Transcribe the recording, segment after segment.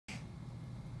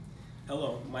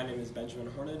Hello, my name is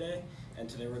Benjamin Hornaday, and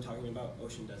today we're talking about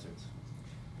ocean deserts.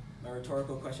 My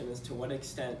rhetorical question is, to what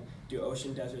extent do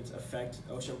ocean deserts affect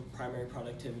ocean primary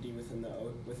productivity within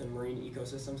marine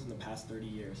ecosystems in the past 30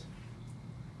 years?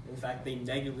 In fact, they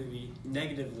negatively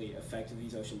affect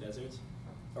these ocean deserts,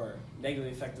 or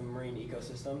negatively affect the marine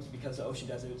ecosystems because the ocean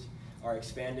deserts are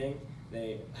expanding.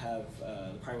 They have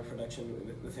the primary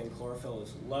production within chlorophyll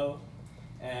is low,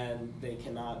 and they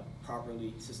cannot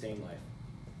properly sustain life.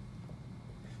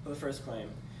 For the first claim,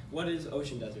 what is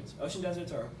ocean deserts? Ocean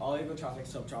deserts are oligotrophic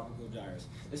subtropical gyres.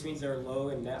 This means they're low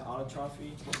in net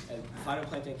autotrophy, and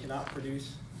phytoplankton cannot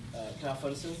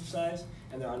photosynthesize,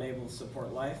 and they're unable to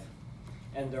support life.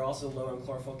 And they're also low in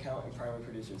chlorophyll count and primary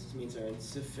producers. This means they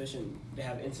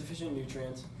have insufficient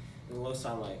nutrients and low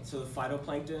sunlight. So the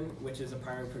phytoplankton, which is a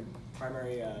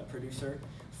primary producer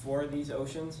for these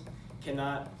oceans,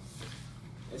 cannot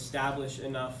establish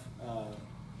enough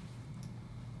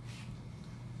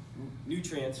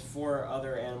nutrients for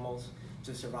other animals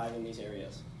to survive in these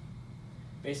areas.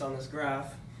 Based on this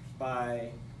graph by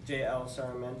J.L.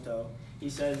 Sarmiento, he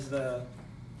says the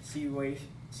sea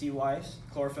lice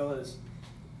chlorophyll is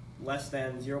less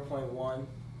than 0.1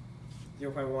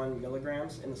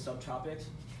 milligrams in the subtropics.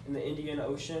 In the Indian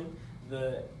Ocean,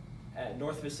 the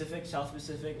North Pacific, South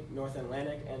Pacific, North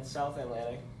Atlantic, and South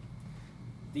Atlantic,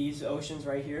 these oceans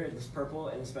right here, this purple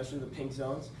and especially the pink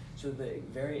zones, show the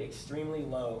extremely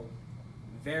low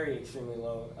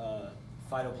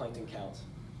phytoplankton counts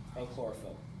and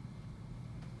chlorophyll.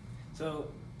 So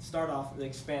start off the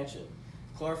expansion.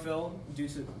 Chlorophyll, due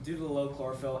to the low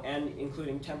chlorophyll and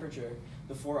including temperature,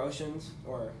 the four oceans,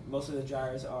 or most of the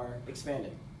gyres, are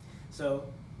expanding. So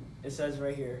it says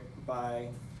right here by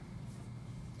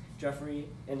Jeffrey,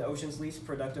 in the ocean's least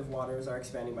productive waters are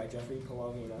expanding by Jeffrey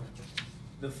Polovina.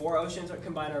 The four oceans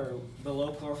combined the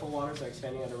low chlorophyll waters are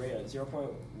expanding at a rate of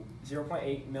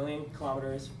 0.8 million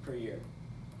kilometers per year.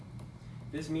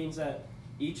 This means that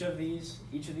each of these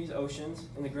oceans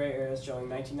in the gray areas showing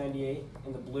 1998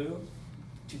 in the blue,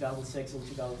 2006 and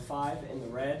 2005 in the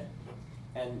red,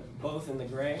 and both in the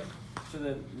gray, show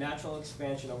the natural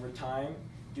expansion over time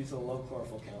due to the low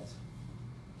chlorophyll counts.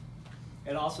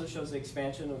 It also shows the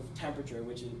expansion of temperature,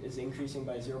 which is increasing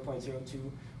by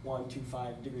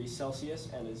 0.02125 degrees Celsius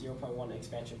and a 0.1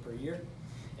 expansion per year.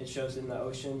 It shows in the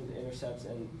ocean intercepts,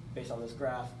 and based on this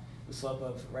graph, the slope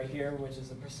of right here, which is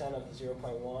the percent of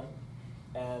 0.1,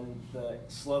 and the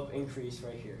slope increase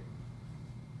right here.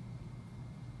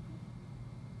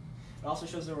 It also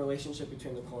shows the relationship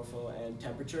between the chlorophyll and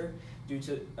temperature, due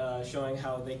to showing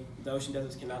how the ocean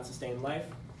deserts cannot sustain life,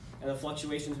 and the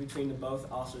fluctuations between the both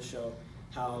also show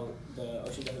how the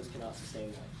ocean deserts cannot sustain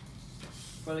life.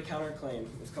 For the counterclaim,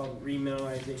 it's called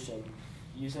remineralization.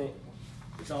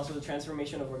 It's also the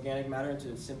transformation of organic matter into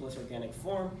its simplest organic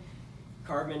form.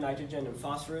 Carbon, nitrogen, and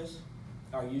phosphorus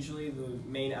are usually the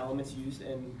main elements used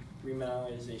in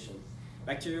remineralization.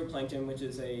 Bacterial plankton, which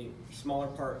is a smaller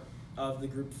part of the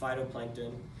group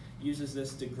phytoplankton, uses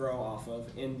this to grow off of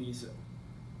in these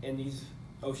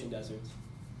ocean deserts.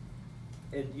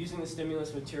 Using the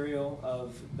stimulus material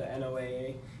of the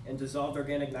NOAA and dissolved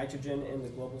organic nitrogen in the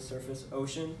global surface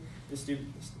ocean,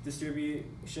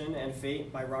 Distribution and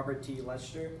Fate by Robert T.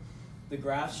 Lester, the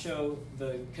graphs show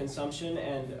the consumption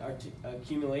and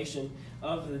accumulation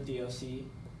of the DOC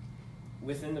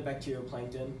within the bacterial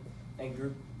plankton,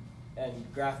 and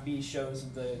graph B shows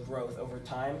the growth over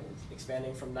time,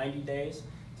 expanding from 90 days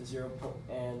to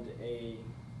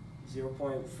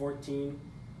 0.14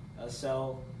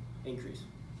 cell increase.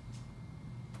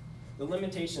 The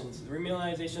limitations: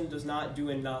 remineralization does not do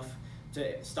enough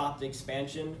to stop the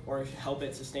expansion or help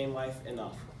it sustain life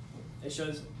enough. It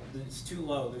shows that it's too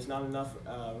low. There's not enough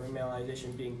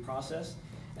remineralization being processed,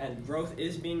 and growth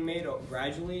is being made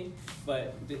gradually,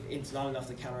 but it's not enough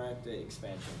to counteract the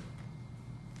expansion.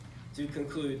 To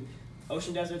conclude,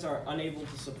 ocean deserts are unable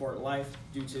to support life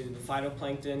due to the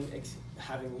phytoplankton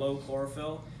having low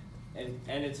chlorophyll, and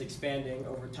it's expanding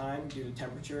over time due to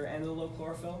temperature and the low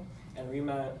chlorophyll. And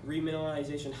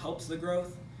remineralization helps the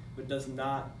growth, but does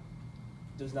not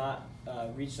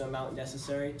reach the amount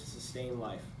necessary to sustain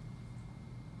life.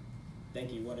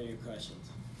 Thank you. What are your questions?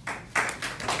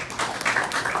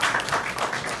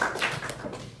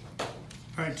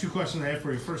 All right, two questions I have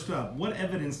for you. First up, what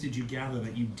evidence did you gather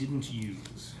that you didn't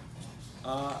use?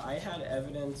 I had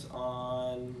evidence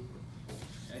on,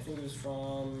 I think it was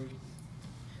from,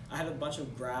 I had a bunch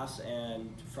of graphs and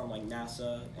from like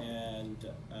NASA and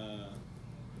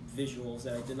visuals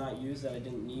that I did not use, that I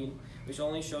didn't need, which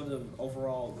only showed the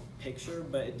overall picture,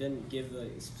 but it didn't give the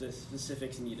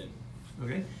specifics needed.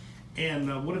 Okay.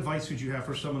 And what advice would you have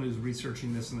for someone who's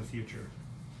researching this in the future?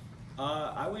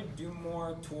 I would do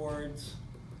more towards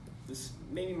this,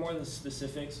 maybe more the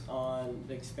specifics on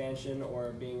the expansion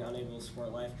or being unable to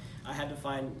support life. I had to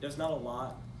find, there's not a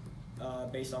lot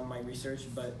based on my research,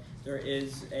 but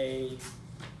there's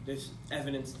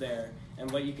evidence there, and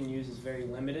what you can use is very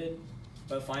limited,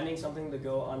 but finding something to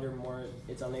go under more,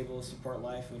 it's unable to support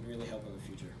life would really help in the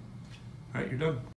future. All right, you're done.